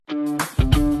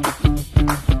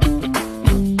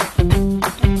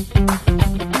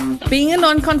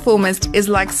nonconformist is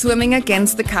like swimming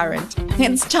against the current.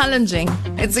 It's challenging,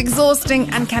 it's exhausting,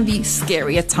 and can be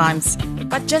scary at times.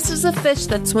 But just as a fish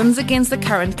that swims against the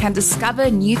current can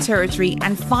discover new territory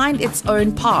and find its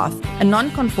own path, a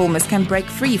nonconformist can break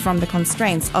free from the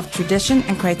constraints of tradition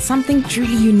and create something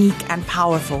truly unique and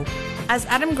powerful. As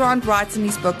Adam Grant writes in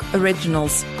his book,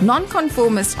 Originals,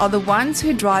 nonconformists are the ones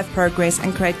who drive progress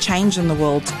and create change in the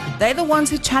world. They're the ones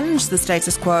who challenge the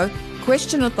status quo,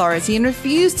 question authority, and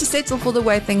refuse to settle for the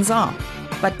way things are.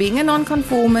 But being a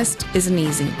nonconformist isn't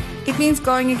easy. It means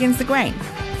going against the grain,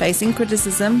 facing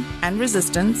criticism and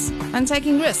resistance, and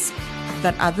taking risks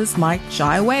that others might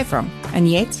shy away from. And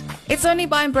yet, it's only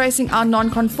by embracing our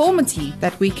nonconformity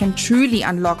that we can truly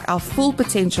unlock our full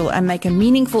potential and make a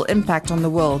meaningful impact on the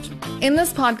world. In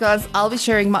this podcast, I'll be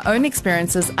sharing my own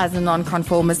experiences as a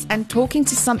nonconformist and talking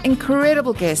to some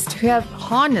incredible guests who have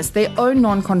harnessed their own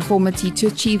nonconformity to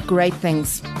achieve great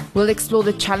things. We'll explore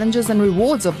the challenges and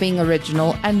rewards of being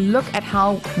original and look at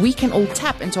how we can all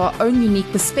tap into our own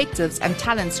unique perspectives and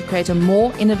talents to create a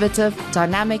more innovative,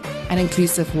 dynamic, and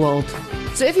inclusive world.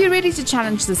 So if you're ready to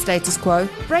challenge the status quo,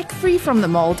 break free from the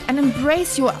mold, and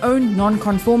embrace your own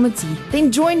nonconformity,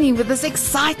 then join me with this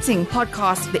exciting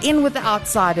podcast, The In with the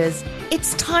Outsiders.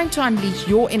 It's time to unleash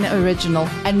your inner original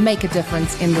and make a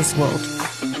difference in this world.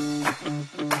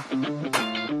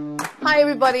 Hi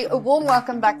everybody, a warm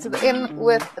welcome back to The In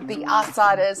with the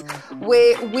Outsiders,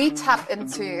 where we tap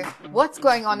into what's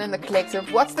going on in the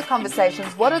collective, what's the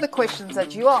conversations, what are the questions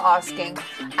that you are asking,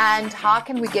 and how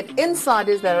can we get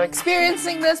insiders that are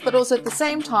experiencing this, but also at the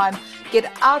same time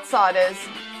get outsiders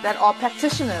that are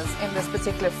practitioners in this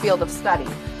particular field of study.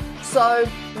 So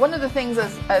one of the things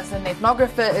as an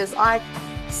ethnographer is I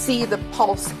see the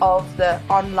pulse of the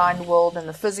online world and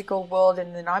the physical world,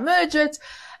 and then I merge it.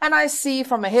 And I see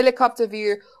from a helicopter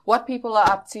view what people are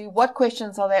up to, what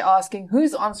questions are they asking,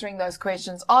 who's answering those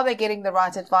questions, are they getting the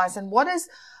right advice, and what is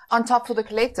on top for the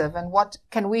collective, and what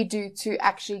can we do to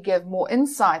actually give more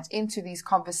insight into these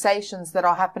conversations that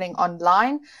are happening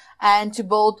online and to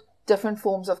build different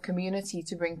forms of community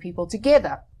to bring people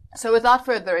together. So without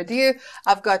further ado,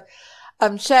 I've got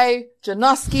Shay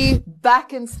Janoski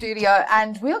back in studio,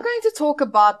 and we're going to talk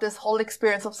about this whole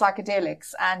experience of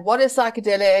psychedelics and what is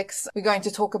psychedelics. We're going to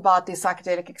talk about the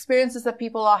psychedelic experiences that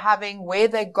people are having, where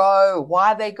they go,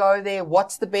 why they go there,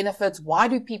 what's the benefits, why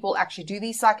do people actually do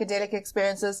these psychedelic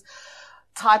experiences,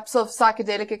 types of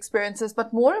psychedelic experiences,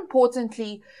 but more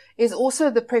importantly is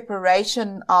also the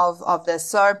preparation of this.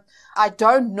 So I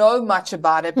don't know much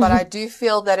about it, but I do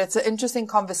feel that it's an interesting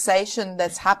conversation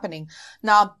that's happening.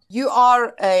 Now, you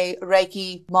are a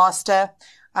Reiki master.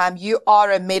 You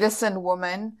are a medicine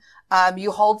woman.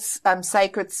 You hold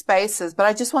sacred spaces, but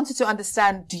I just wanted to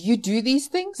understand, do you do these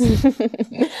things?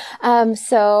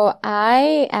 So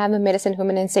I am a medicine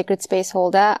woman and sacred space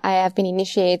holder. I have been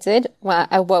initiated. Well,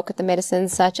 I work with the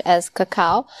medicines such as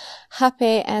cacao,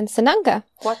 hape, and sananga.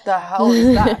 What the hell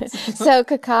is that? So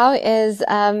cacao is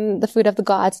the food of the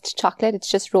gods. It's chocolate. It's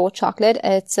just raw chocolate.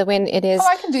 It's when it is. Oh,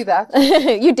 I can do that.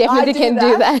 You definitely can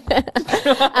do that.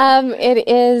 It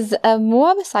is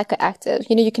more of a psychoactive.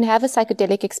 You can have a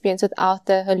psychedelic experience without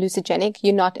the hallucinogenic.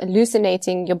 You're not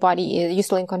hallucinating your body. You're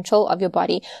still in control of your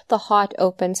body. The heart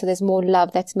opens, so there's more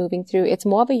love that's moving through. It's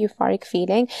more of a euphoric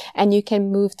feeling, and you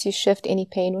can move to shift any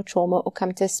pain or trauma or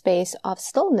come to a space of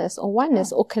stillness or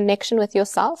oneness or connection with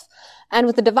yourself and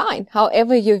with the divine,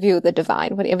 however you view the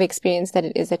divine, whatever experience that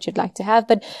it is that you'd like to have.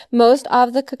 But most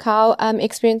of the cacao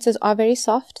experiences are very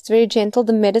soft. It's very gentle.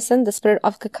 The medicine, the spirit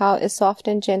of cacao is soft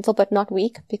and gentle, but not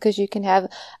weak, because you can have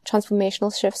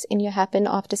transformational shifts in your happen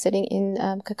after sitting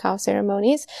in cacao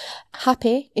ceremonies.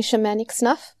 Hape is shamanic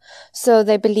snuff. So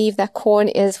they believe that corn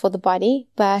is for the body,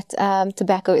 but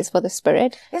tobacco is for the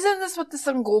spirit. Isn't this what the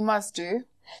Sangomas do?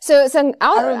 So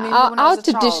our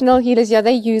traditional healers,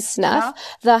 they use snuff.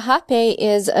 Yeah. The hape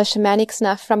is a shamanic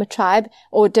snuff from a tribe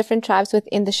or different tribes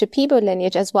within the Shipibo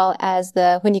lineage, as well as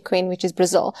the Hunikuin, which is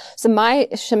Brazil. So my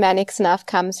shamanic snuff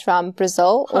comes from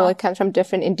Brazil, or it comes from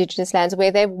different indigenous lands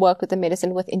where they work with the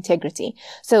medicine with integrity.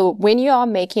 So when you are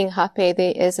making hape,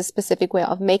 there is a specific way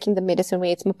of making the medicine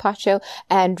where it's mapacho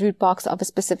and root barks of a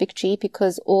specific tree,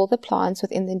 because all the plants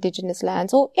within the indigenous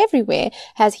lands or everywhere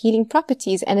has healing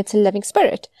properties, and it's a living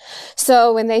spirit.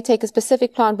 So when they take a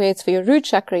specific plant, where it's for your root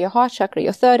chakra, your heart chakra,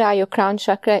 your third eye, your crown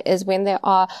chakra, is when they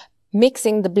are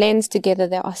mixing the blends together,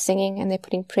 they are singing and they're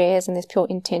putting prayers, and there's pure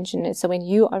intention. And so when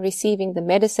you are receiving the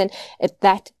medicine,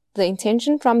 the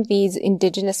intention from these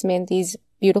indigenous men, these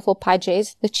beautiful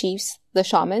pajes, the chiefs, the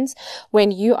shamans,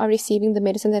 when you are receiving the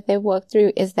medicine that they work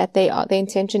through, is that their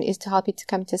intention is to help you to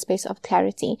come to a space of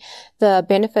clarity. The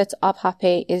benefits of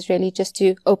hape is really just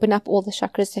to open up all the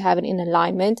chakras to have it in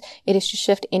alignment. It is to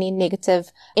shift any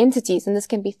negative entities, and this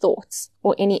can be thoughts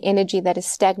or any energy that is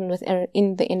stagnant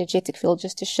within the energetic field,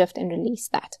 just to shift and release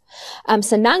that.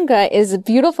 Sananga is a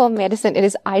beautiful medicine. It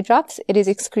is eye drops. It is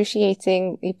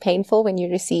excruciatingly painful when you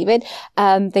receive it.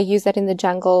 They use that in the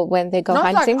jungle when they go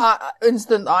hunting. Like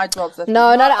instant eye drops.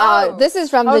 No, not ours. This is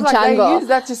from the jungle. They use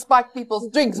that to spike people's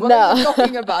drinks. What are you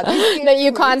talking about? No,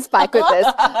 you can't spike with this.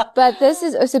 But this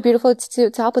is also beautiful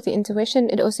to help with the intuition.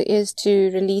 It also is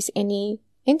to release any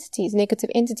entities, negative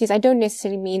entities. I don't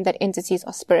necessarily mean that entities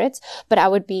are spirits, but I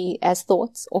would be as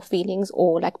thoughts or feelings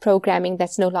or like programming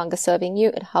that's no longer serving you.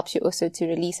 It helps you also to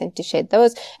release and to shed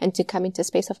those and to come into a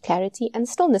space of clarity and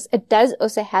stillness. It does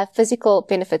also have physical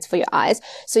benefits for your eyes.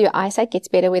 So your eyesight gets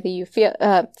better, whether you feel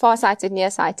farsighted,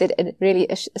 nearsighted. It really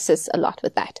assists a lot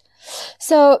with that.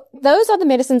 So those are the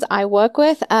medicines I work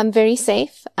with. Very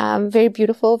safe, very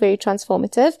beautiful, very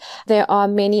transformative. There are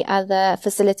many other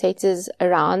facilitators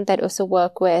around that also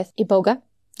work with iboga.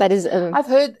 That is, I've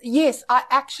heard, yes, I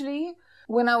actually,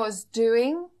 when I was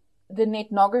doing the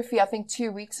netnography, I think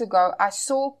 2 weeks ago, I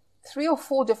saw 3 or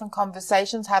 4 different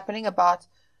conversations happening about,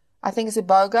 I think it's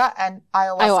iboga and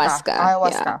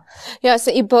ayahuasca. Yeah.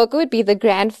 So iboga would be the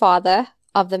grandfather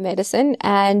of the medicine,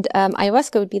 and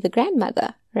ayahuasca would be the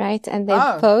grandmother, right? And they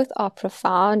both are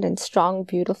profound and strong,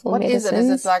 beautiful medicines. What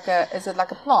is it? Is it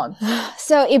like a plant?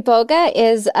 So iboga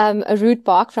is a root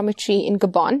bark from a tree in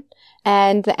Gabon,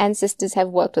 and the ancestors have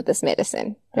worked with this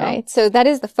medicine, right? So that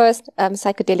is the first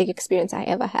psychedelic experience I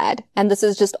ever had, and this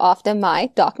is just after my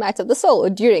dark nights of the soul, or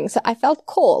during. So I felt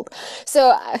called.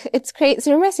 So it's crazy.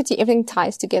 So remember, everything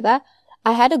ties together.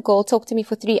 I had a girl talk to me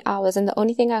for 3 hours, and the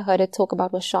only thing I heard her talk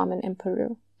about was shaman in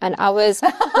Peru. And I was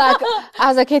like,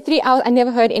 okay, 3 hours. I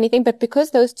never heard anything, but because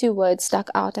those 2 words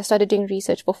stuck out, I started doing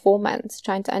research for 4 months,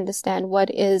 trying to understand what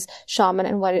is shaman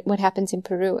and what happens in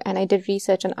Peru. And I did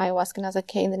research on ayahuasca, and I was like,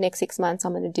 okay, in the next 6 months,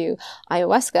 I'm going to do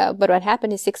ayahuasca. But what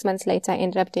happened is 6 months later, I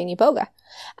ended up doing iboga.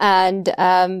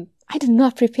 And, I did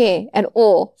not prepare at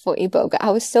all for iboga.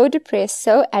 I was so depressed,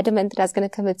 so adamant that I was going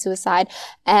to commit suicide.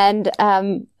 And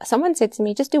someone said to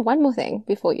me, just do one more thing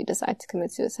before you decide to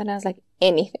commit suicide. And I was like,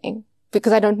 anything.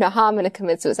 Because I don't know how I'm going to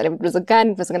commit suicide. If it was a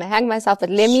gun, if I was going to hang myself, but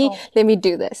let me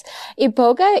do this.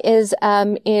 Iboga is,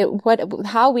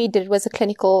 how we did it was a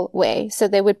clinical way. So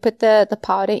they would put the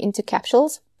powder into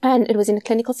capsules, and it was in a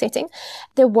clinical setting.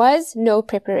 There was no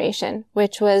preparation,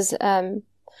 which was,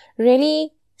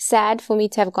 really sad for me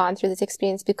to have gone through this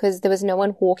experience, because there was no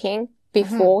one walking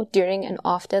before, during, and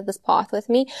after this path with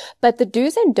me. But the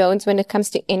do's and don'ts when it comes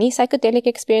to any psychedelic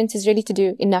experience is really to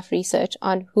do enough research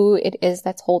on who it is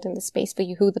that's holding the space for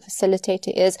you, who the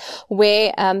facilitator is,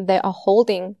 where they are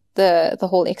holding the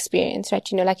whole experience,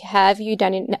 right? You know, like,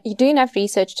 you do enough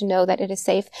research to know that it is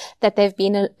safe, that they've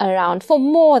been around for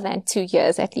more than 2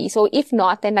 years at least, or if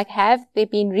not, then like, have there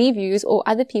been reviews or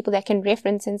other people that can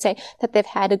reference and say that they've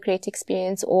had a great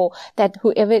experience, or that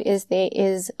whoever it is there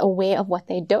is aware of what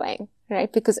they're doing,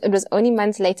 right? Because it was only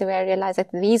months later where I realized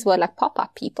that these were like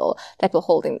pop-up people that were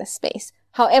holding this space.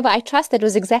 However, I trust that it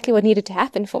was exactly what needed to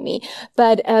happen for me.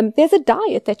 But there's a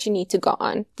diet that you need to go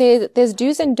on. There's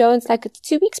do's and don'ts. Like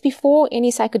 2 weeks before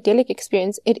any psychedelic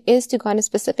experience, it is to go on a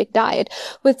specific diet.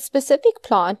 With specific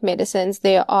plant medicines,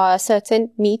 there are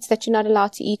certain meats that you're not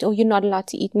allowed to eat, or you're not allowed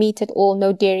to eat meat at all.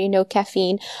 No dairy, no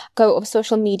caffeine. Go off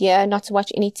social media, not to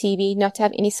watch any TV, not to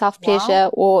have any self-pleasure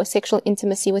or sexual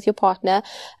intimacy with your partner.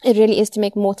 It really is to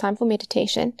make more time for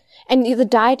meditation. And the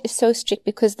diet is so strict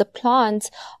because the plants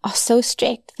are so strict.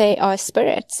 They are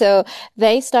spirit. So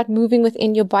they start moving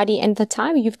within your body, and the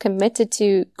time you've committed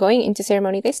to going into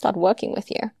ceremony, they start working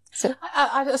with you. So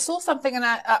I saw something, and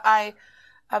I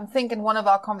think in one of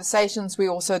our conversations we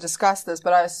also discussed this,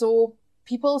 but I saw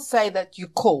people say that you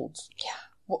called. Yeah.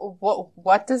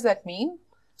 What does that mean?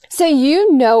 So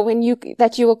you know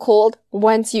that you were called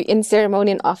once you in ceremony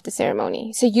and after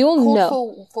ceremony. So you'll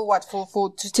know. For what?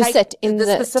 To take sit in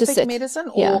the specific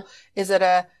medicine, or is it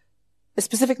a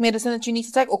specific medicine that you need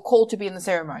to take, or called to be in the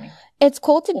ceremony? It's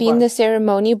called to be in the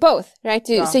ceremony, both, right?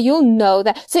 So you'll know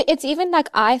that. So it's even like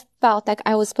I felt like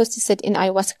I was supposed to sit in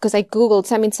ayahuasca because I Googled.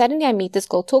 So I mean, suddenly I meet this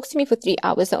girl, talks to me for 3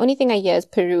 hours. The only thing I hear is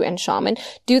Peru and shaman.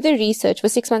 Do the research for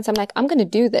 6 months. I'm like, I'm going to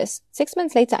do this. 6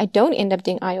 months later, I don't end up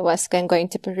doing ayahuasca and going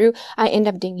to Peru. I end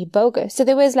up doing iboga. So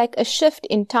there was like a shift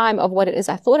in time of what it is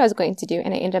I thought I was going to do,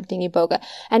 and I ended up doing iboga.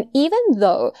 And even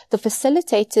though the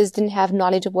facilitators didn't have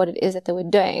knowledge of what it is that they were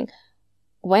doing,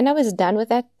 when I was done with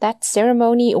that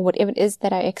ceremony or whatever it is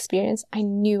that I experienced, I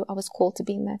knew I was called to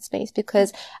be in that space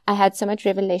because I had so much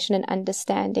revelation and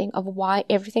understanding of why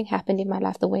everything happened in my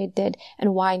life the way it did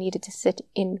and why I needed to sit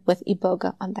in with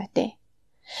iboga on that day.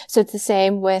 So it's the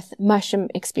same with mushroom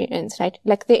experience, right?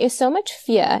 Like there is so much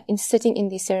fear in sitting in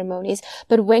these ceremonies,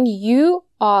 but when you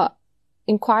are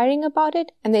inquiring about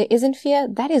it and there isn't fear,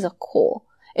 that is a call.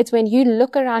 It's when you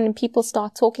look around and people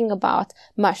start talking about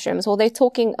mushrooms or they're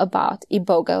talking about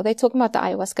iboga or they're talking about the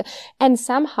ayahuasca and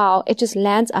somehow it just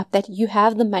lands up that you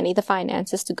have the money, the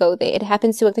finances to go there. It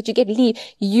happens to work that you get leave.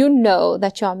 You know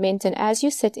that you are meant, and as you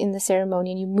sit in the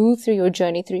ceremony and you move through your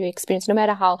journey, through your experience, no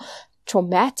matter how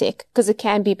traumatic, because it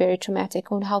can be very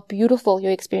traumatic, or how beautiful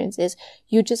your experience is,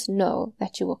 you just know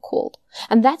that you were called.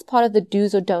 And that's part of the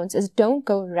do's or don'ts, is don't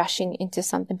go rushing into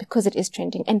something because it is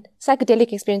trending. And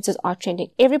psychedelic experiences are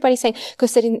trending. Everybody's saying, go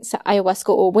sit in ayahuasca,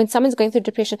 or when someone's going through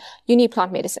depression, you need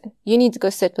plant medicine. You need to go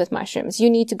sit with mushrooms. You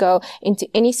need to go into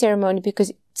any ceremony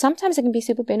because sometimes it can be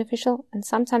super beneficial and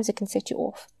sometimes it can set you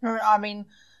off. I mean,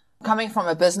 coming from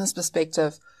a business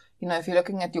perspective, you know, if you're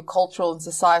looking at your cultural and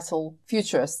societal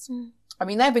futurists, I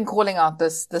mean, they've been calling out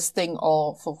this thing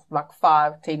all for like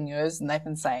 5-10 years, and they've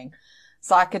been saying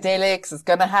psychedelics is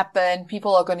going to happen.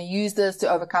 People are going to use this to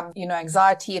overcome, you know,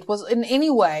 anxiety. It was in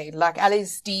any way like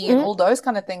LSD and all those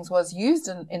kind of things was used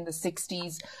in the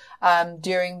 60s,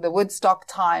 during the Woodstock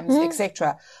times,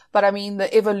 etc. But I mean,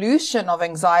 the evolution of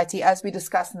anxiety, as we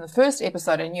discussed in the first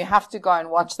episode, and you have to go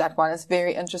and watch that one. It's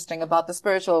very interesting about the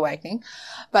spiritual awakening.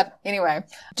 But anyway,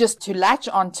 just to latch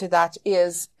onto that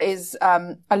is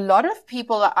a lot of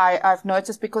people I've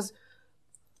noticed, because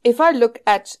if I look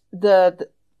at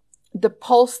the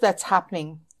pulse that's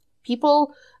happening,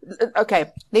 people,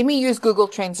 okay, let me use Google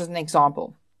Trends as an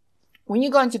example. When you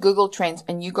go into Google Trends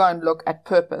and you go and look at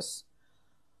purpose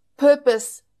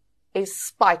is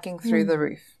spiking through the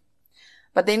roof.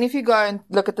 But then if you go and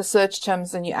look at the search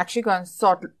terms and you actually go and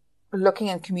start looking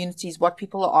in communities, what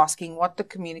people are asking, what the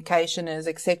communication is,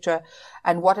 etc.,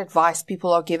 and what advice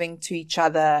people are giving to each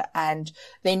other, and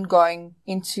then going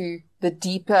into the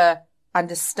deeper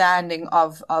understanding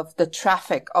of the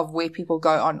traffic of where people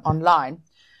go online,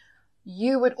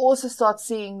 you would also start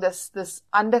seeing this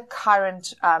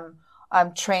undercurrent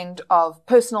trend of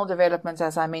personal development,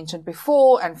 as I mentioned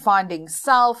before, and finding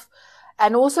self,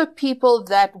 and also people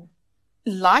that,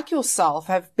 like yourself,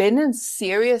 have been in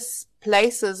serious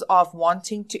places of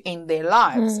wanting to end their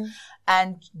lives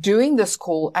and doing this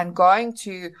call and going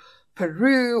to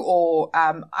Peru or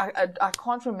I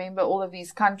can't remember all of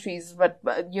these countries, but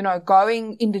you know,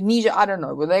 going Indonesia, I don't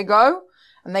know, will they go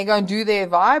and they go and do their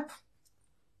vibe,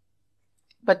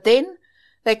 but then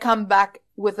they come back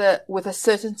with a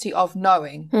certainty of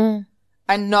knowing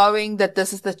and knowing that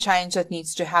this is the change that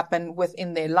needs to happen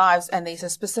within their lives, and there's a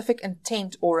specific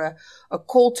intent or a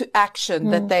call to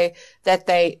action that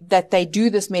they do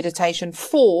this meditation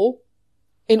for,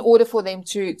 in order for them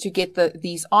to get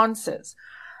these answers.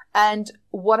 And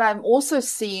what I'm also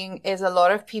seeing is a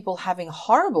lot of people having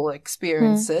horrible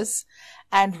experiences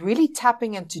and really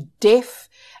tapping into death,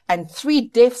 and 3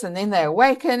 deaths, and then they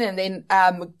awaken, and then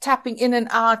tapping in and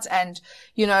out, and,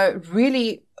 you know,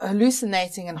 really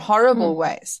hallucinating in horrible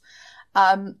ways.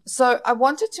 So I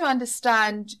wanted to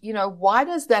understand, you know, why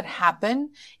does that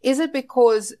happen? Is it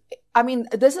because, I mean,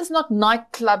 this is not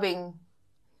night clubbing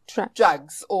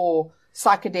drugs or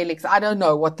psychedelics. I don't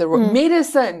know what the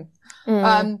medicine.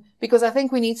 Because I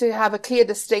think we need to have a clear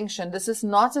distinction. This is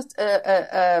not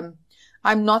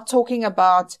I'm not talking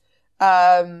about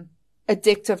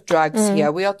addictive drugs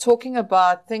here. We are talking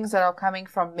about things that are coming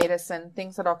from medicine,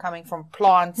 things that are coming from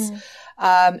plants.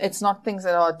 It's not things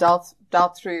that are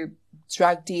dealt through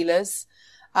drug dealers.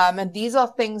 And these are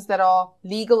things that are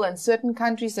legal in certain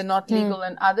countries and not legal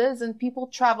in others. And people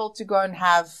travel to go and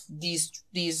have these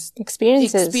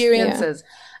experiences. Yeah.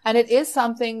 And it is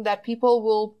something that people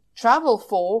will travel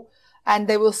for, and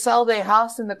they will sell their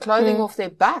house and the clothing off their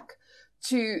back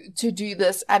to do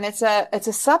this. And it's a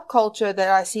subculture that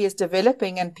I see is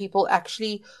developing, and people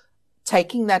actually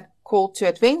taking that call to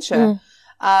adventure.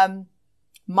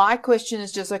 My question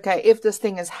is just, okay, if this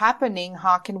thing is happening,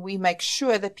 how can we make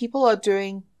sure that people are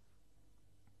doing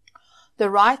the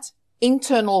right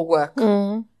internal work?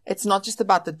 It's not just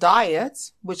about the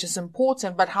diet, which is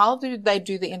important, but how do they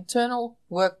do the internal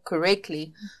work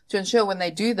correctly to ensure when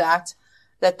they do that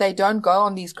they don't go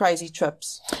on these crazy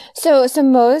trips? So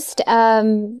most,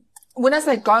 when I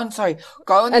say go on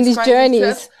these crazy journeys.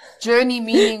 Trips, journey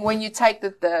meaning when you take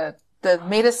the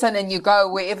medicine and you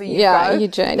go wherever you go. You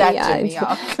journey. That journey,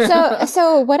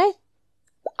 So what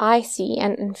I see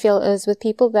and feel is with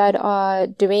people that are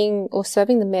doing or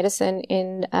serving the medicine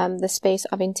in the space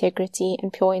of integrity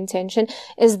and pure intention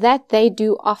is that they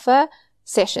do offer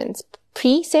sessions,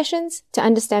 pre-sessions, to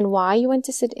understand why you want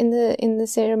to sit in the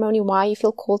ceremony, why you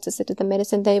feel called to sit with the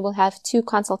medicine. They will have 2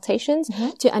 consultations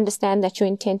to understand that your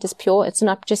intent is pure. It's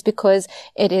not just because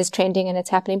it is trending and it's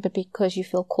happening, but because you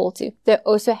feel called to. They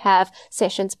also have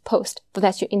sessions post, but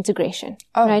that's your integration,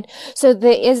 right? So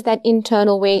there is that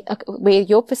internal way where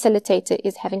your facilitator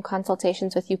is having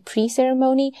consultations with you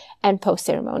pre-ceremony and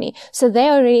post-ceremony. So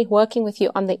they're already working with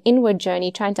you on the inward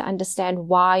journey, trying to understand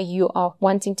why you are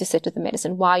wanting to sit with the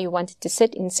medicine, why you wanted to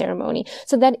sit in ceremony.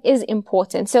 So that is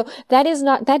important. So that is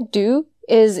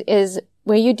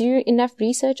where you do enough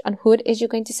research on who it is you're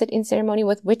going to sit in ceremony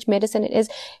with, which medicine it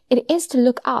is to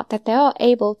look out that they are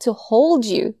able to hold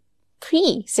you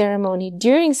pre-ceremony,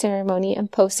 during ceremony,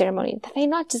 and post-ceremony. That they're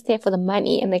not just there for the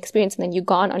money and the experience and then you're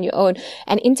gone on your own.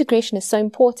 And integration is so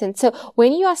important. So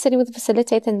when you are sitting with a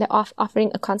facilitator and they're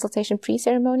offering a consultation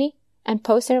pre-ceremony and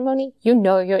post-ceremony, you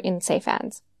know you're in safe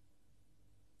hands.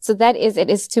 So that is, it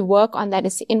is to work on that.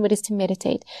 Is to inward, is to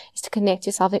meditate, is to connect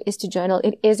yourself. It is to journal.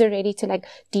 It is already to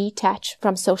detach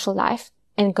from social life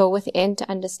and go within to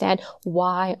understand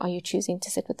why are you choosing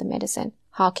to sit with the medicine?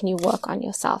 How can you work on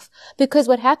yourself? Because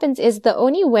what happens is the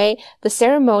only way the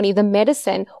ceremony, the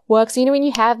medicine works, when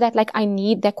you have that, I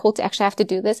need that call to action, I have to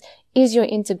do this, is your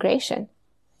integration.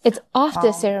 It's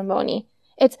after ceremony.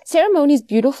 Ceremony is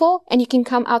beautiful, and you can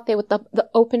come out there with the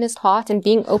openest heart, and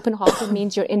being open-hearted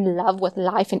means you're in love with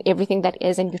life and everything that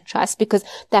is, and you trust, because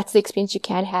that's the experience you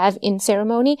can have in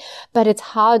ceremony. But it's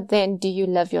how then do you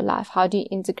live your life? How do you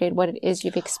integrate what it is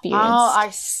you've experienced? Oh, I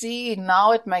see.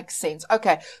 Now it makes sense.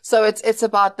 Okay. So it's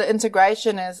about the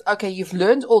integration is, okay, you've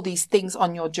learned all these things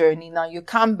on your journey. Now you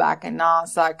come back and now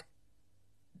it's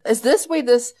is this where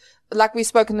this, like we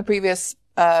spoke in the previous,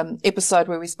 episode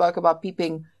where we spoke about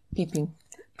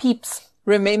peeps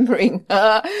remembering,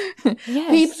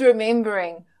 peeps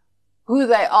remembering who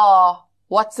they are,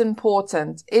 what's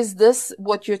important. Is this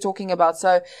what you're talking about?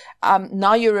 So,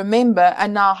 now you remember,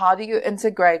 and now how do you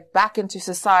integrate back into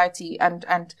society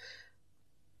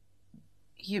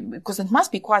because it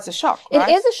must be quite a shock, right?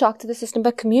 It is a shock to the system,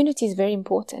 but community is very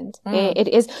important. It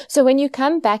is. So when you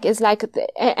come back, it's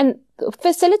and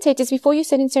facilitators, before you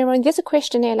sit in ceremony, there's a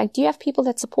questionnaire, do you have people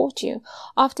that support you?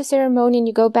 After ceremony and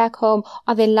you go back home,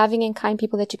 are there loving and kind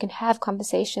people that you can have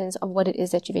conversations of what it is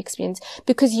that you've experienced?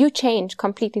 Because you change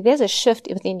completely. There's a shift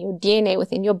within your DNA,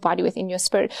 within your body, within your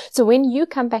spirit. So when you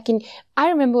come back in, I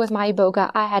remember with my iboga,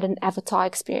 I had an avatar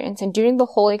experience, and during the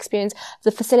whole experience,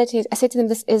 the facilitators, I said to them,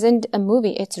 this isn't a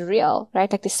movie, it's real, right?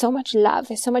 There's so much love,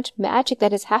 there's so much magic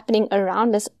that is happening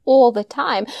around us all the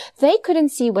time. They couldn't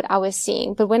see what I was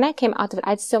seeing, but when I came out of it, I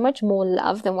had so much more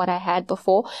love than what I had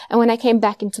before. And when I came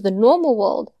back into the normal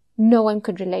world, no one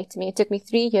could relate to me. It took me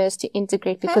 3 years to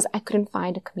integrate because I couldn't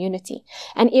find a community.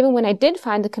 And even when I did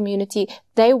find the community,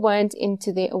 they weren't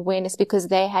into their awareness because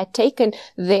they had taken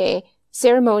their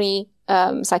ceremony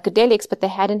psychedelics, but they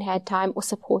hadn't had time or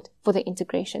support for the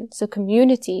integration. So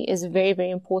community is very,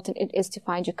 very important. It is to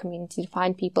find your community, to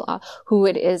find people who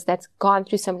it is that's gone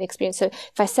through some of the experience. So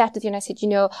if I sat with you and I said,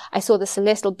 I saw the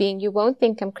celestial being, you won't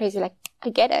think I'm crazy. I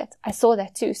get it. I saw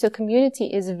that too. So community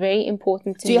is very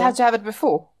important to Do you have to have it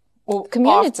before? Or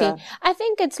community. After? I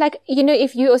think it's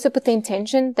if you also put the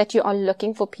intention that you are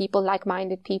looking for people,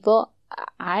 like-minded people,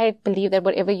 I believe that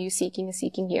whatever you're seeking is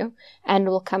seeking you and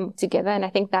will come together. And I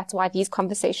think that's why these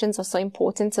conversations are so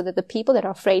important, so that the people that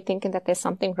are afraid, thinking that there's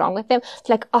something wrong with them,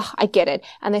 it's I get it.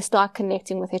 And they start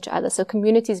connecting with each other. So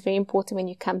community is very important when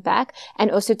you come back,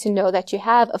 and also to know that you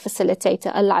have a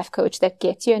facilitator, a life coach that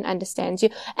gets you and understands you.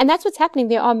 And that's what's happening.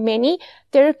 There are many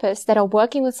therapists that are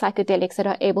working with psychedelics that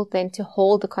are able then to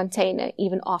hold the container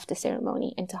even after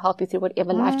ceremony and to help you through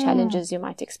whatever life challenges you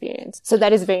might experience. So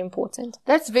that is very important.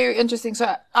 That's very interesting.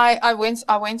 So I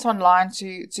went online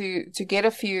to get a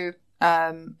few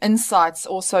insights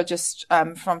also just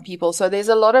from people. So there's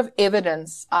a lot of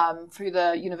evidence through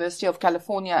the University of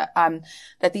California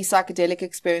that these psychedelic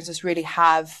experiences really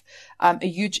have a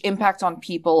huge impact on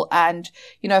people. And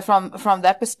from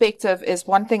that perspective, is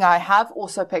one thing I have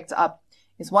also picked up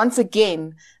is, once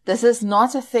again, this is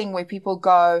not a thing where people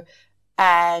go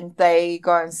and they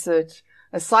go and sit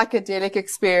a psychedelic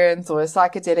experience or a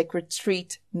psychedelic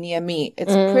retreat near me.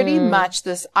 It's pretty much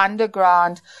this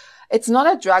underground. It's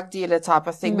not a drug dealer type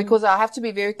of thing, because I have to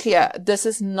be very clear. This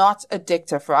is not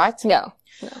addictive, right? No.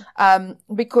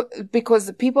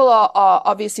 Because people are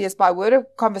obviously, it's by word of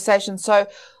conversation. So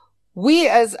we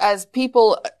as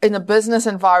people in a business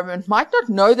environment might not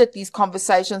know that these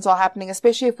conversations are happening,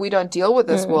 especially if we don't deal with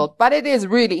this world, but it is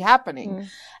really happening.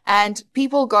 And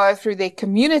people go through their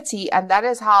community, and that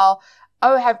is how,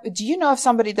 do you know of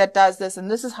somebody that does this?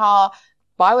 And this is how,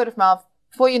 by word of mouth,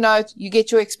 before you know it, you get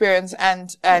your experience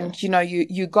and you know,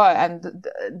 you go. And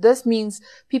this means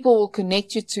people will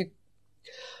connect you to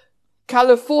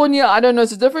California, I don't know,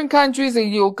 to different countries,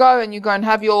 and you'll go and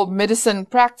have your medicine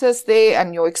practice there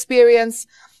and your experience.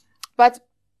 But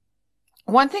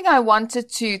one thing I wanted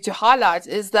to highlight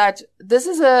is that this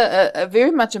is a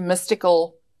very much a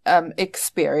mystical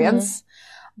experience.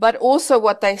 But also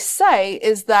what they say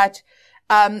is that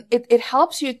it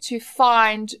helps you to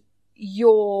find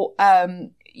your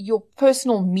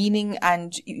personal meaning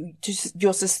and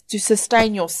to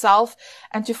sustain yourself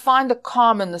and to find the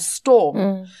calm in the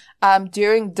storm.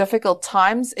 During difficult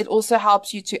times. It also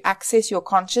helps you to access your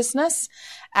consciousness.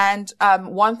 And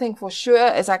one thing for sure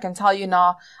is, I can tell you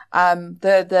now,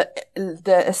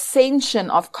 the ascension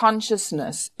of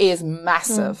consciousness is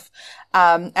massive.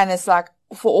 And it's like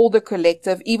for all the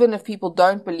collective, even if people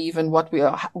don't believe in what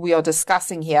we are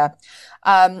discussing here.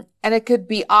 And it could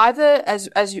be either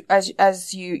as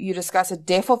you discuss, a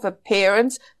death of a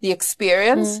parent, the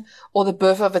experience, or the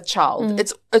birth of a child.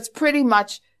 It's pretty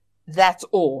much that's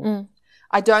all.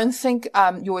 I don't think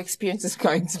your experience is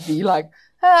going to be like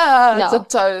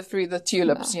tiptoe through the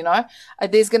tulips. You know,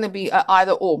 there's going to be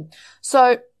either or.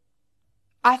 So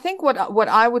I think what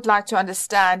I would like to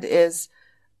understand is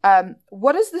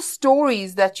what is the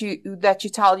stories that you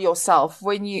tell yourself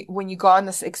when you go on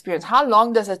this experience? How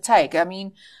long does it take? I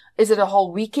mean, is it a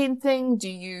whole weekend thing? Do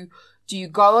you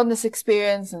go on this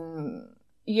experience and,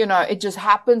 you know, it just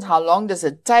happens? How long does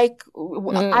it take?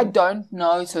 I don't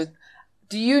know. So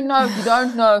do you know? If you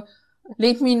don't know,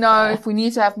 let me know if we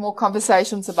need to have more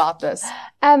conversations about this.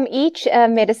 Each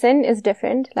medicine is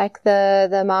different, like the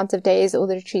amount of days or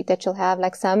the retreat that you'll have.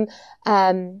 Like some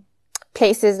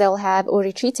places they'll have, or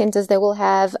retreat centers, they will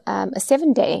have a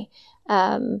 7-day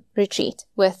retreat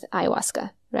with ayahuasca.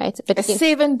 Right? But a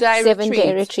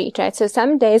 7-day retreat, right? So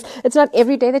some days, it's not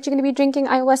every day that you're going to be drinking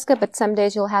ayahuasca, but some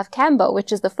days you'll have kambo,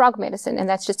 which is the frog medicine. And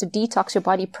that's just to detox your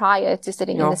body prior to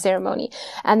sitting in the ceremony.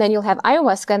 And then you'll have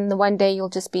ayahuasca, and the one day you'll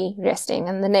just be resting.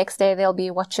 And the next day there'll be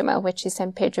wachuma, which is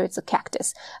San Pedro. It's a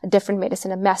cactus, a different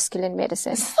medicine, a masculine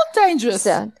medicine. It's not dangerous.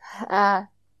 So,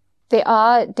 there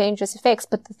are dangerous effects,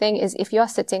 but the thing is, if you're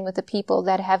sitting with the people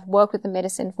that have worked with the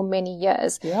medicine for many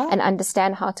years and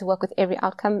understand how to work with every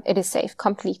outcome, it is safe,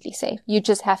 completely safe. You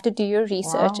just have to do your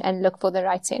research and look for the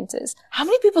right centers. How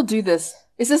many people do this?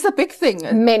 Is this a big thing?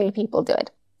 Many people do it.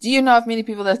 Do you know of many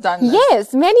people that's done this?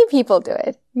 Yes, many people do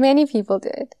it. Many people do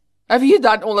it. Have you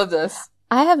done all of this?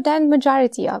 I have done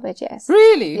majority of it, yes.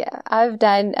 Really? Yeah. I've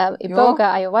done iboga,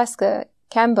 ayahuasca,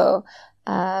 kambo,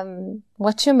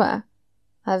 wachuma.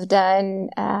 I've done,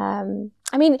 I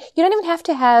mean, you don't even have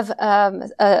to have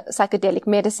a psychedelic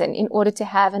medicine in order to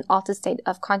have an altered state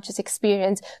of conscious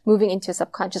experience moving into your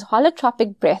subconscious.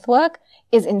 Holotropic breath work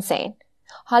is insane.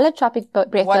 Holotropic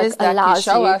breath work allows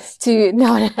you to,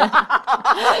 no.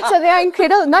 So there are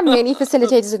incredible, not many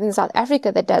facilitators within South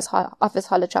Africa that offers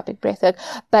holotropic breath work,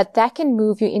 but that can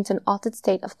move you into an altered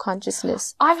state of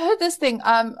consciousness. I've heard this thing.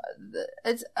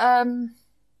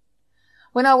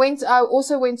 When I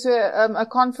also went to a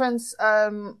conference,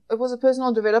 it was a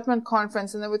personal development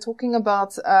conference, and they were talking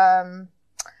about,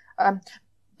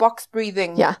 box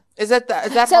breathing. Yeah. Is that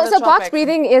so box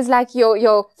breathing is like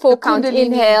your 4-count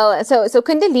inhale. So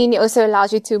Kundalini also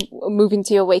allows you to move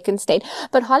into your awakened state.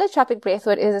 But holotropic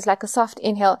breathwork is like a soft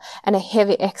inhale and a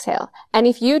heavy exhale. And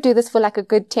if you do this for like a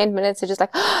good 10 minutes, you're just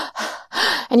like,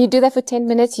 and you do that for 10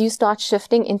 minutes, you start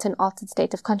shifting into an altered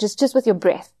state of consciousness just with your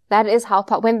breath. That is how,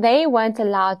 when they weren't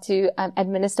allowed to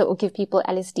administer or give people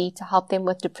LSD to help them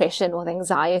with depression or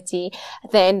anxiety,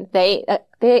 then there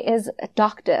is a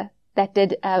doctor that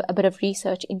did a bit of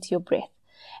research into your breath.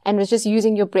 And was just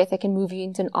using your breath that can move you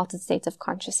into an altered state of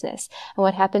consciousness. And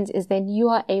what happens is then you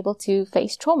are able to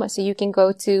face trauma. So you can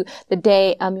go to the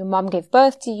day your mom gave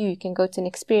birth to you. You can go to an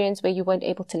experience where you weren't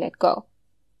able to let go.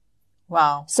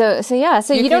 Wow. So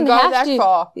you don't go have that to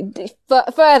far.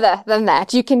 Further than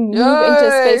that. You can move into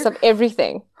a space of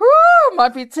everything. Woo,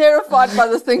 might be terrified by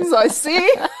the things I see.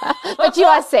 But you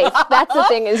are safe. That's the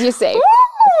thing, is you're safe.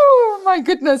 Woo, my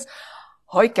goodness.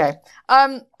 Okay.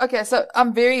 Okay. So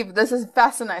this is a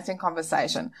fascinating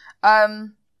conversation. Let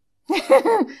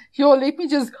me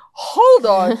just hold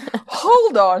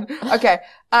on. Okay.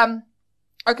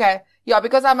 Okay. Yeah,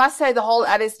 because I must say the whole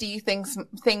LSD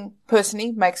thing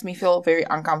personally makes me feel very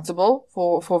uncomfortable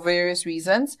for various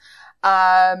reasons.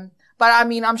 But I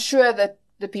mean, I'm sure that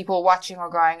the people watching are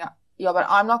going, yeah, but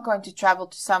I'm not going to travel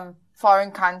to some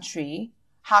foreign country.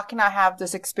 How can I have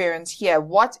this experience here?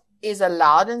 What is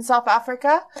allowed in South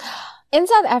Africa? In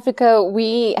South Africa,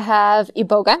 we have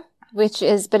Iboga, but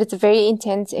it's a very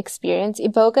intense experience.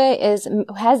 Iboga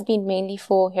has been mainly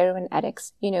for heroin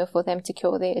addicts, for them to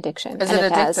cure their addiction. Is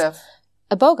it addictive?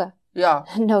 Iboga. Yeah.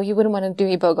 No, you wouldn't want to do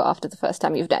Iboga after the first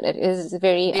time you've done it. It is a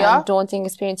very daunting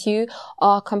experience. You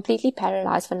are completely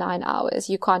paralyzed for 9 hours.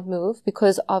 You can't move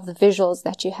because of the visuals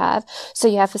that you have. So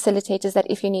you have facilitators that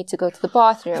if you need to go to the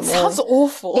bathroom. It sounds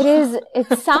awful.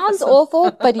 It sounds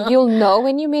awful, but you'll know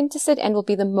when you're meant to sit and will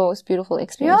be the most beautiful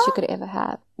experience you could ever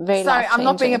have. Very Sorry, life-changing. I'm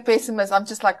not being a pessimist. I'm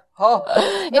just like,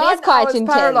 it is quite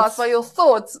intense. Paralyzed by your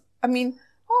thoughts. I mean,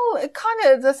 it kind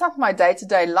of, that's not my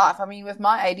day-to-day life. I mean, with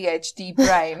my ADHD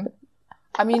brain,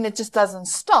 I mean, it just doesn't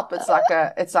stop. It's like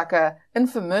a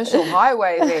infomercial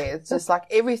highway there. It's just like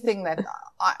everything that,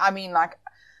 I mean, like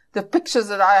the pictures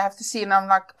that I have to see, and I'm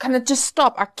like, can it just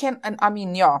stop? I can't, and I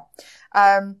mean, yeah.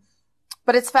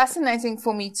 But it's fascinating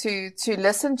for me to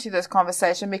listen to this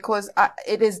conversation because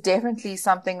it is definitely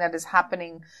something that is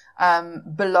happening,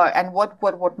 below. And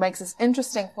what makes this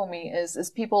interesting for me is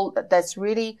people that's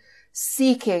really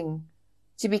seeking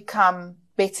to become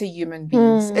better human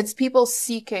beings. It's people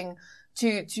seeking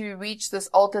to reach this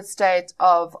altered state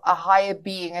of a higher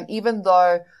being. And even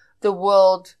though the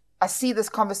world, I see this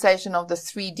conversation of the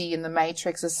 3D in the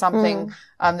Matrix as something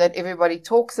that everybody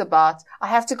talks about, I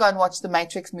have to go and watch the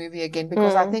Matrix movie again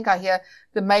because I think I hear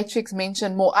the Matrix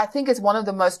mentioned more. I think it's one of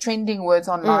the most trending words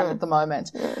online at the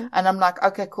moment. And I'm like,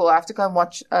 okay, cool. I have to go and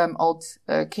watch old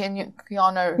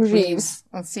Keanu Reeves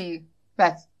and see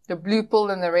that the blue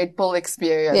pill and the red pill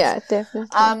experience. Yeah,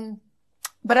 definitely.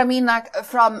 But I mean, like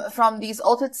from these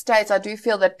altered states, I do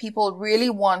feel that people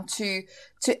really want to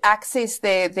access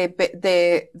their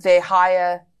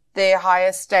higher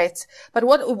states. But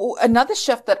another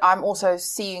shift that I'm also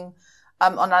seeing,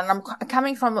 and I'm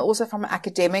coming from an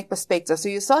academic perspective. So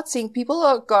you start seeing people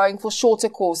are going for shorter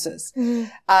courses,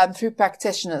 through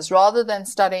practitioners rather than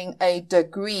studying a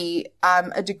degree.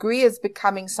 A degree is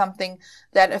becoming something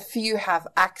that a few have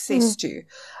access to.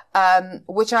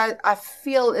 Which I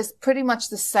feel is pretty much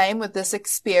the same with this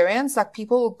experience. Like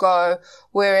people will go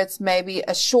where it's maybe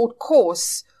a short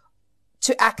course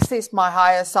to access my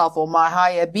higher self or my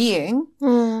higher being.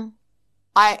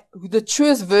 The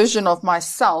truest version of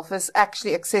myself is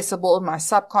actually accessible in my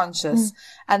subconscious.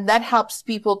 And that helps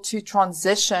people to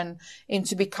transition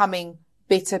into becoming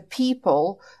better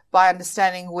people by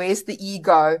understanding where's the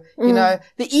ego. The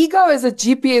ego is a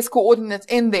GPS coordinate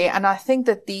in there. And I think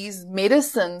that these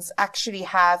medicines actually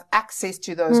have access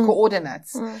to those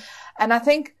coordinates. And I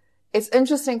think it's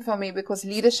interesting for me because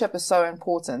leadership is so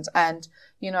important. And,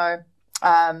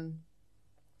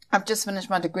 I've just finished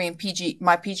my degree in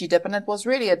my PG dip, and it was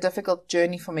really a difficult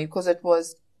journey for me because it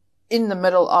was in the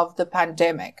middle of the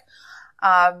pandemic.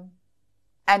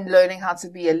 And learning how to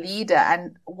be a leader,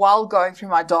 and while going through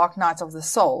my dark night of the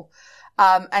soul,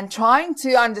 and trying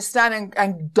to understand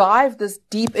and dive this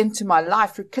deep into my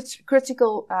life through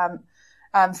critical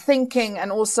thinking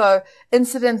and also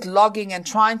incident logging and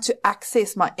trying to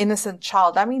access my innocent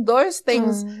child. I mean, those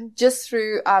things just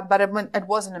through, but it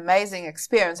was an amazing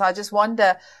experience. I just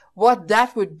wonder what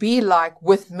that would be like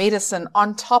with medicine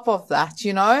on top of that,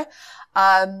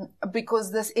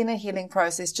 because this inner healing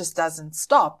process just doesn't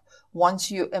stop.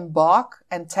 Once you embark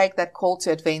and take that call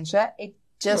to adventure, it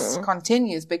just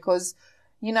continues because,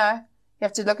 you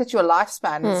have to look at your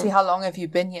lifespan and see how long have you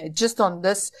been here just on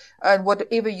this and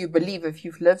whatever you believe. If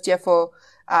you've lived here for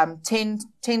 10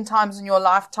 times in your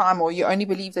lifetime or you only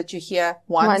believe that you're here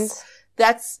once.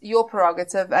 That's your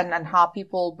prerogative and how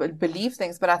people believe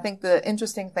things. But I think the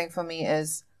interesting thing for me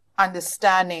is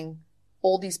understanding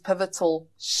all these pivotal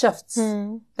shifts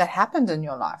that happened in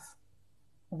your life.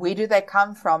 Where do they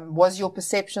come from? Was your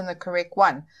perception the correct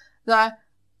one? Now,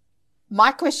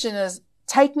 my question is,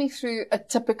 take me through a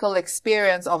typical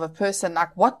experience of a person.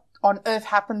 Like, what on earth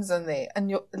happens in there? And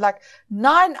you're like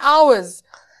 9 hours.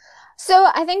 So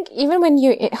I think even when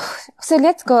so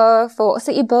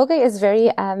Iboga is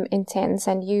very intense,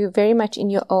 and you very much in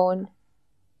your own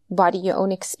body, your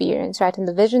own experience, right? And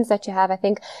the visions that you have, I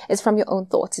think, is from your own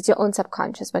thoughts. It's your own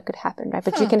subconscious what could happen, right?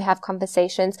 But you can have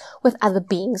conversations with other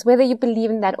beings, whether you believe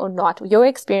in that or not. Your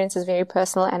experience is very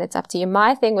personal and it's up to you.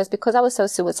 My thing was, because I was so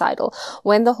suicidal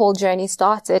when the whole journey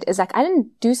started, is like I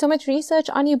didn't do so much research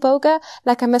on Iboga.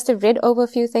 Like I must have read over a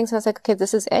few things and I was like, okay,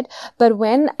 this is it. But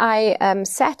when I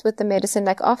sat with the medicine,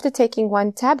 like after taking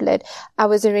one tablet, I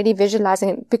was already visualizing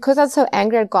it. Because I was so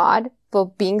angry at God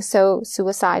for being so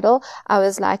suicidal, I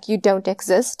was like, you don't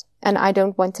exist. and I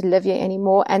don't want to live here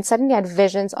anymore. And suddenly I had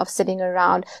visions of sitting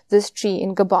around this tree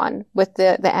in Gabon with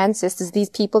the ancestors, these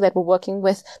people that were working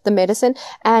with the medicine.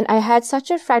 And I had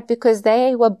such a fright because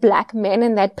they were black men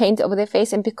and they had paint over their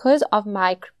face. And because of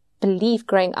my belief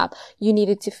growing up, you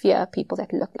needed to fear people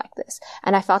that look like this.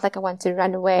 And I felt like I wanted to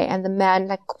run away. And the man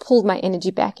like pulled my energy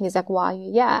back and he's like, why are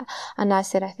you here? And I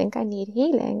said, I think I need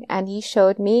healing. And he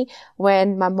showed me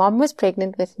when my mom was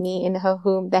pregnant with me in her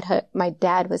womb that my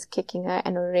dad was kicking her,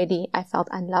 and already I felt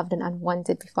unloved and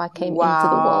unwanted before I came into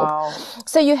the world.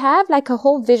 So you have like a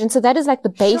whole vision. So that is like the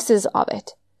basis of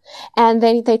it. And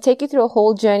then they take you through a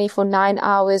whole journey for 9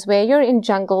 hours where you're in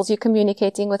jungles, you're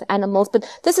communicating with animals. But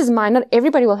this is mine. Not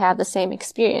everybody will have the same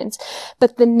experience.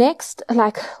 But the next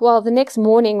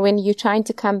morning when you're trying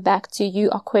to come back to, you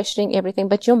are questioning everything,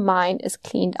 but your mind is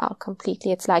cleaned out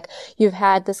completely. It's like you've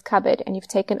had this cupboard and you've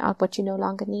taken out what you no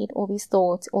longer need, all these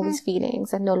thoughts, all these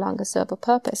feelings that no longer serve a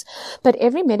purpose. But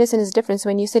every medicine is different. So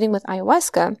when you're sitting with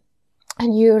ayahuasca,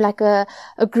 and you're like a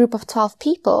group of 12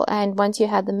 people. And once you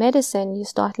had the medicine, you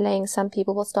start some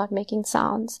people will start making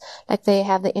sounds, like they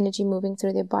have the energy moving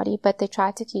through their body, but they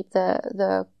try to keep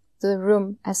the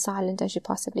room as silent as you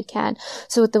possibly can.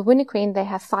 So with the Winnie, they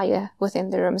have fire within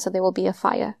the room. So there will be a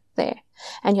fire there.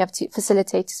 And you have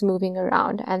facilitators moving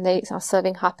around, and they are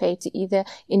serving hape to either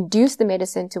induce the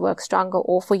medicine to work stronger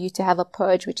or for you to have a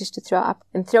purge, which is to throw up.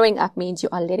 And throwing up means you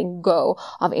are letting go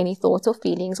of any thoughts or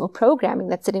feelings or programming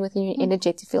that's sitting within your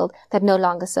energetic field that no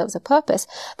longer serves a purpose.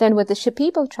 Then with the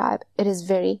Shipibo tribe, it is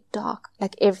very dark.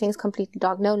 Like everything's completely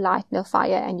dark, no light, no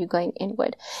fire, and you're going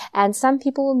inward. And some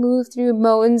people will move through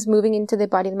moans, moving into their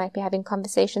body. They might be having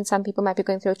conversations. Some people might be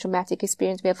going through a traumatic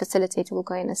experience where a facilitator will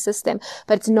go and assist them.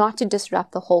 But it's not to disrupt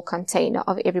the whole container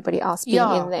of everybody else being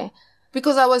in there.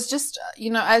 Because I was just,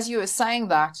 as you were saying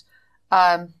that,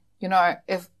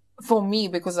 if for me,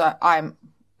 because I'm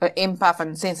an empath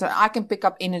and sensitive, I can pick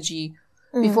up energy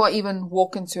before I even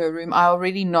walk into a room. I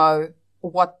already know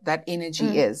what that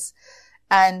energy is.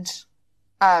 And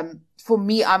for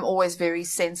me, I'm always very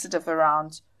sensitive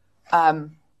around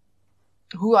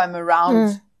who I'm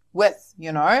around with,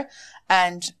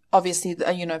 and obviously,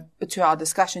 to our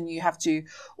discussion, you have to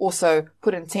also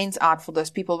put intent out for those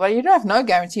people, but you don't have no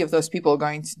guarantee of those people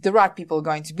the right people are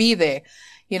going to be there,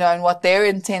 and what their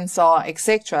intents are,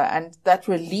 etc. And that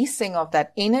releasing of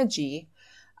that energy,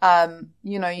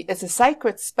 it's a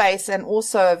sacred space and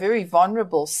also a very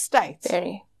vulnerable state.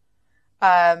 Very.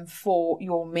 For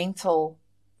your mental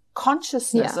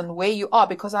consciousness and where you are,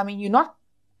 because you're not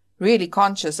really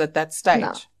conscious at that stage.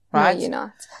 No. Right? No, you're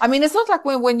not. It's not like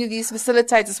when these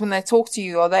facilitators, when they talk to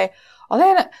you, are they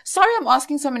sorry, I'm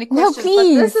asking so many questions, no,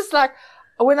 please. But this is like,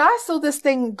 when I saw this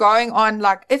thing going on,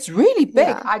 like, it's really big.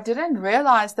 Yeah. I didn't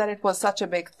realize that it was such a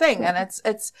big thing. And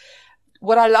it's,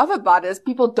 what I love about it is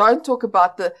people don't talk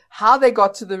about how they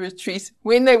got to the retreat,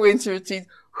 when they went to retreat,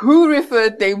 who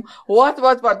referred them, what,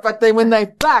 but then when they're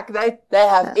back, they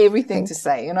have everything to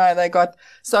say. They got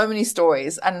so many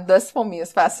stories. And this for me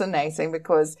is fascinating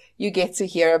because you get to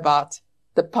hear about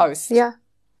the post. Yeah.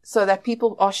 So that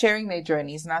people are sharing their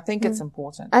journeys. And I think it's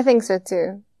important. I think so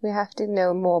too. We have to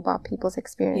know more about people's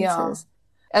experiences.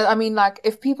 Yeah. Like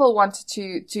if people wanted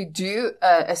to do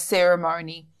a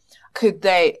ceremony, could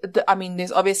they,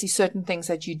 there's obviously certain things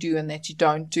that you do and that you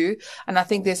don't do. And I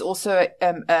think there's also,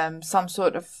 some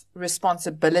sort of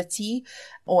responsibility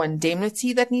or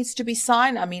indemnity that needs to be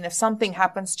signed. If something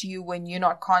happens to you when you're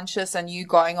not conscious and you're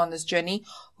going on this journey,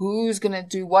 who's going to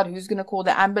do what? Who's going to call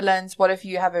the ambulance? What if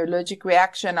you have an allergic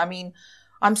reaction?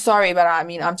 I'm sorry, but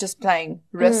I'm just playing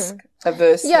risk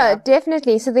averse. Yeah,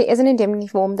 definitely. So there is an indemnity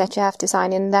form that you have to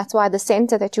sign in. That's why the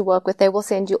center that you work with, they will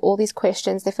send you all these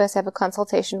questions. They first have a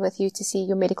consultation with you to see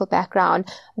your medical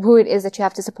background, who it is that you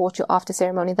have to support you after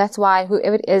ceremony. That's why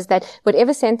whoever it is that,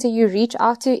 whatever center you reach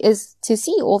out to is to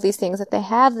see all these things, that they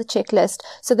have the checklist.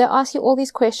 So they ask you all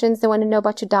these questions. They want to know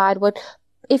about your diet,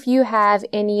 if you have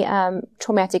any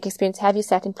traumatic experience, have you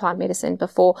sat in plant medicine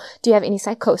before? Do you have any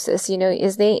psychosis?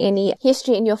 Is there any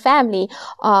history in your family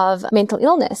of mental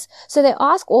illness? So they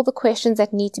ask all the questions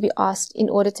that need to be asked in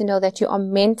order to know that you are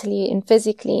mentally and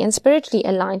physically and spiritually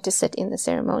aligned to sit in the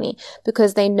ceremony,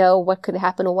 because they know what could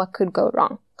happen or what could go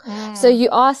wrong. So you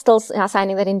are still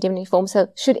signing that indemnity form. So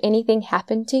should anything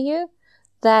happen to you,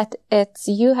 that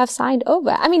you have signed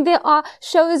over. I mean, there are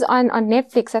shows on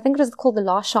Netflix. I think it was called The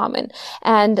Last Shaman.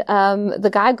 And, the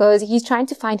guy he's trying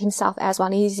to find himself as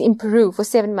one. He's in Peru for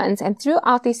 7 months. And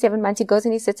throughout these 7 months, he goes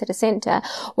and he sits at a center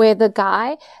where the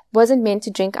guy wasn't meant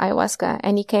to drink ayahuasca.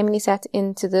 And he came and he sat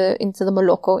into the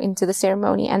moloko, into the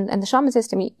ceremony. And the shaman says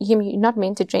to me, you're not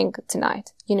meant to drink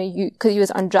tonight. Cause he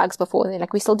was on drugs before. They're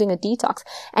like, we're still doing a detox.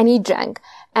 And he drank.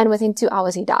 And within 2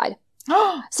 hours, he died.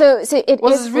 So it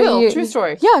was is this real? you. True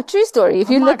story? Yeah, true story. If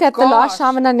you look at The Last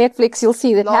Shaman on Netflix, you'll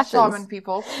see that Last happens. Shaman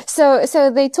people.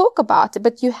 So they talk about it,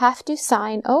 but you have to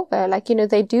sign over. Like,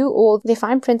 they do they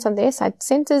find prints on their side.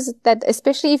 Centers that,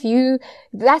 especially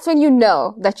that's when you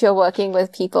know that you're working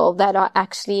with people that are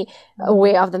actually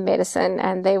aware of the medicine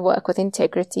and they work with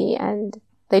integrity and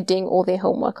they're doing all their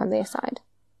homework on their side.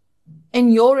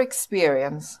 In your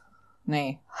experience,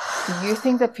 do you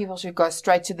think that people should go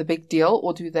straight to the big deal,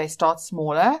 or do they start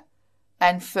smaller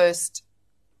and first,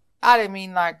 I don't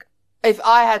mean like, if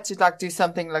I had to like do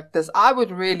something like this, I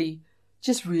would really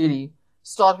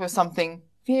start with something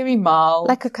very mild.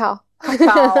 Like cacao.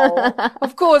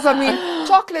 Of course. I mean,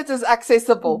 chocolate is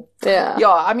accessible. Yeah. Yeah.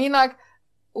 I mean, like,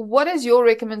 what is your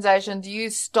recommendation? Do you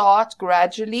start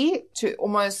gradually to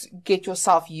almost get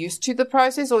yourself used to the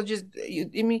process, or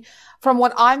from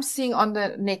what I'm seeing on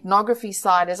the ethnography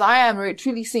side is I am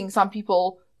truly seeing some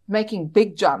people making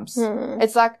big jumps.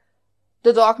 It's like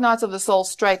the dark nights of the soul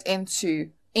straight into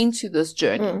this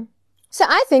journey. So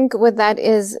I think with that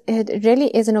it really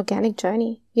is an organic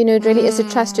journey. It really is to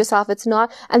trust yourself. It's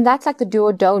not, and that's like the do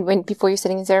or don't before you're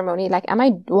sitting in ceremony. Like,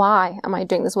 why am I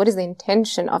doing this? What is the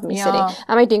intention of me sitting?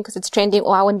 Am I doing because it's trending,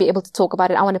 or I want to be able to talk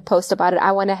about it? I want to post about it.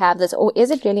 I want to have this. Or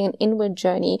is it really an inward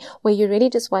journey where you really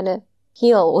just want to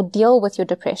heal or deal with your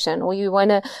depression, or you want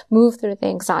to move through the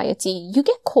anxiety? You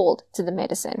get called to the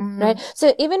medicine, right?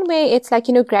 So even where it's like,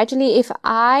 gradually, if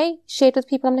I shared with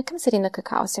people, I'm going to come sit in a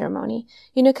cacao ceremony,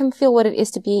 come feel what it is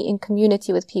to be in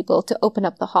community with people, to open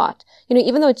up the heart.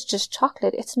 Even though it's just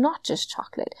chocolate, it's not just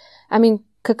chocolate. I mean,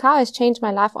 cacao has changed my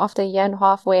life after 1.5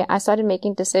 years where I started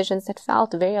making decisions that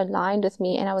felt very aligned with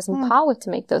me, and I was empowered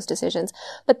to make those decisions.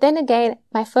 But then again,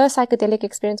 my first psychedelic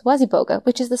experience was iboga,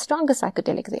 which is the strongest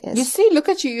psychedelic there is. You see, look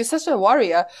at you. You're such a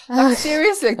warrior. Like,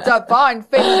 seriously, divine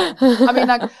feminine. I mean,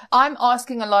 like, I'm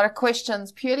asking a lot of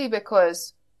questions purely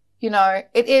because,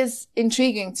 it is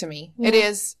intriguing to me. It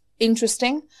is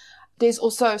interesting. There's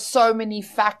also so many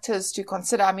factors to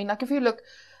consider. I mean, like, if we look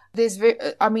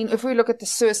at the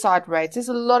suicide rates, there's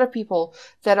a lot of people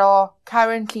that are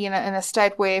currently in a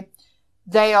state where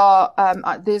they are,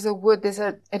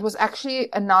 it was actually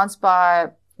announced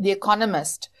by The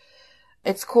Economist.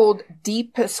 It's called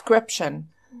deprescription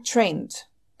trend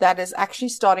that is actually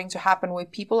starting to happen, where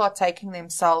people are taking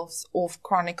themselves off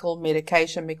chronic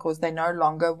medication because they no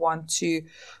longer want to,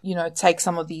 take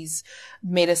some of these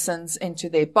medicines into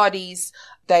their bodies.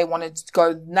 They want to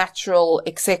go natural,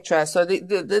 etc. So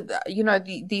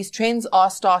these trends are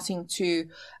starting to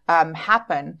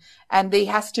happen, and there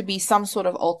has to be some sort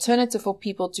of alternative for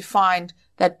people to find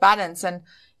that balance. And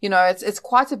it's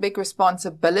quite a big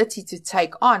responsibility to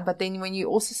take on. But then when you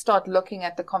also start looking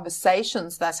at the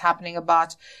conversations that's happening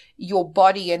about your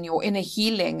body and your inner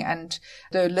healing and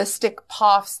the holistic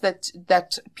paths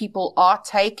that people are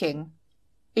taking,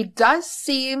 it does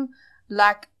seem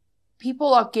like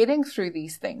people are getting through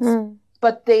these things.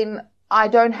 But then I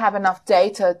don't have enough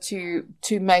data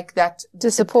to make that,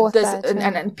 to support that.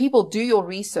 And people, do your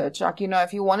research. Like,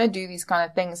 if you want to do these kind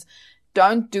of things,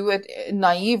 don't do it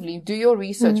naively. Do your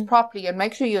research properly and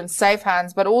make sure you're in safe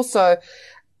hands. But also,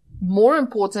 more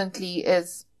importantly,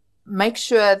 is make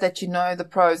sure that you know the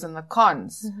pros and the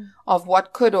cons of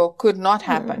what could or could not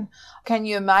happen. Can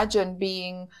you imagine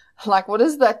being like, what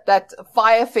is that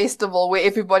fire festival where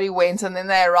everybody went and then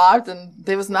they arrived and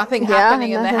there was nothing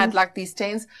happening and they had like these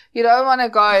tents? You don't want to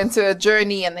go into a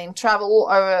journey and then travel all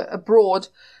over abroad,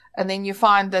 and then you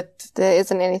find that there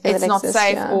isn't anything it's not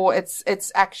safe, or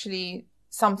it's actually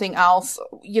something else,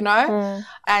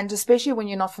 and especially when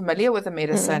you're not familiar with the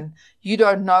medicine, you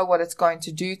don't know what it's going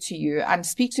to do to you. And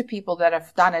speak to people that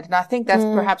have done it. And I think that's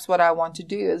perhaps what I want to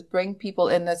do, is bring people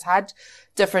in that's had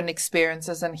different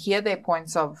experiences and hear their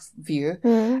points of view,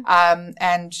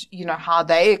 and how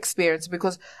they experience,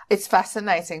 because it's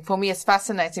fascinating. For me, it's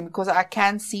fascinating because I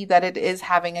can see that it is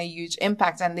having a huge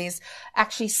impact, and there's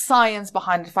actually science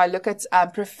behind it. If I look at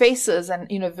professors and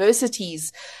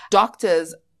universities,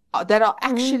 doctors that are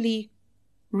actually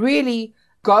really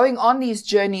going on these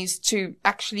journeys to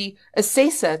actually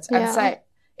assess it and say,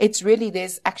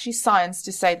 there's actually science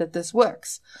to say that this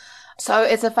works. So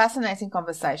it's a fascinating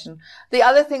conversation. The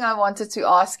other thing I wanted to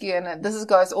ask you, and this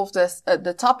goes off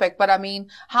the topic, but I mean,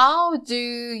 how do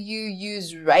you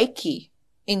use Reiki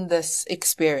in this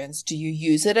experience? Do you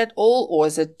use it at all, or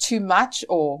is it too much,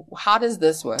 or how does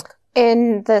this work?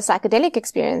 In the psychedelic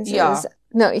experiences, yeah.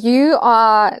 No, you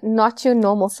are not your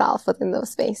normal self within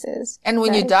those spaces. And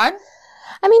when you're done?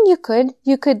 I mean, you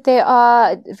could, there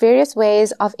are various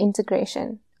ways of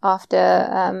integration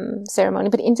after ceremony,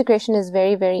 but integration is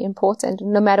very, very important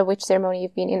no matter which ceremony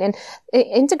you've been in. And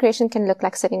integration can look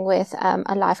like sitting with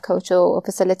a life coach or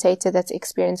facilitator that's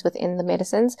experienced within the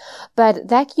medicines, but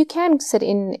that you can sit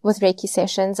in with Reiki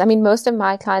sessions. I mean, most of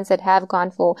my clients that have gone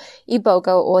for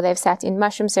iboga or they've sat in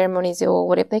mushroom ceremonies or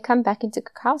whatever, they come back into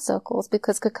cacao circles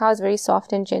because cacao is very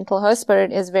soft and gentle. Her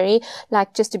spirit is very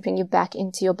like just to bring you back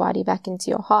into your body, back into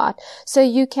your heart. So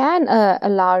you can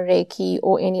allow Reiki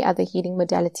or any other healing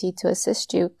modality to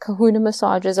assist you. Kahuna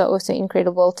massages are also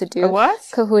incredible to do. A what?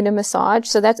 Kahuna massage.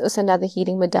 So that's also another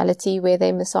healing modality where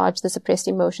they massage the suppressed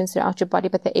emotions throughout your body,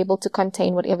 but they're able to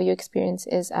contain whatever your experience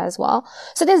is as well.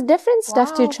 So there's different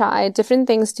stuff to try, different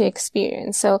things to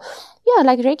experience. So yeah,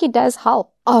 like Reiki does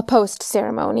help post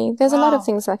ceremony. There's a lot of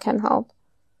things that can help.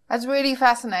 That's really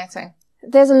fascinating.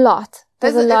 There's a lot.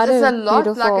 There's a lot of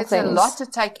beautiful like it's things. a lot to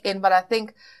take in, but I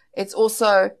think it's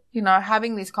also, you know,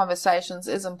 having these conversations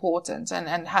is important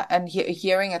and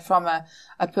hearing it from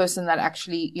a person that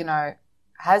actually, you know,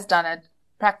 has done it,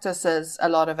 practices a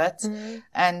lot of it. Mm-hmm.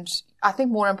 And I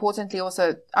think more importantly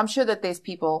also, I'm sure that there's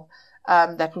people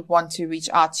that would want to reach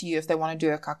out to you if they want to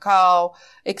do a cacao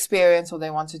experience or they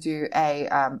want to do a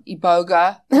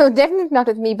iboga. No, definitely not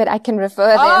with me, but I can refer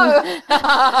them. Oh.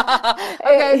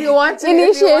 Okay, if you want to.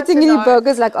 Initiating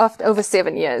ibogas like after over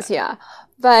 7 years, yeah.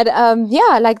 But,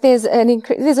 yeah, like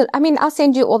I mean, I'll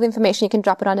send you all the information. You can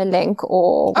drop it on a link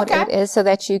or whatever it is so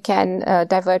that you can,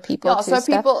 divert people to stuff.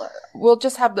 People will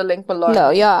just have the link below.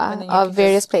 No, yeah, of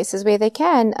various places where they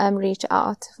can, reach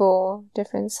out for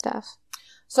different stuff.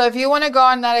 So if you want to go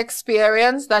on that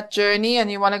experience, that journey,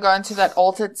 and you want to go into that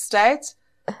altered state,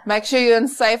 make sure you're in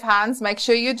safe hands. Make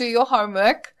sure you do your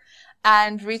homework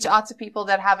and reach out to people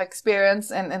that have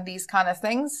experience in these kind of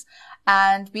things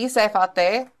and be safe out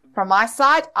there. From my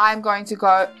side, I'm going to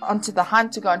go onto the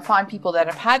hunt to go and find people that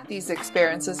have had these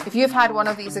experiences. If you've had one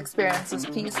of these experiences,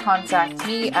 please contact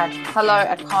me at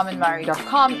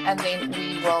hello@carmenmurray.com and then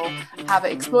we will have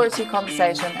an exploratory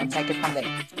conversation and take it from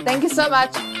there. Thank you so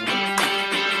much.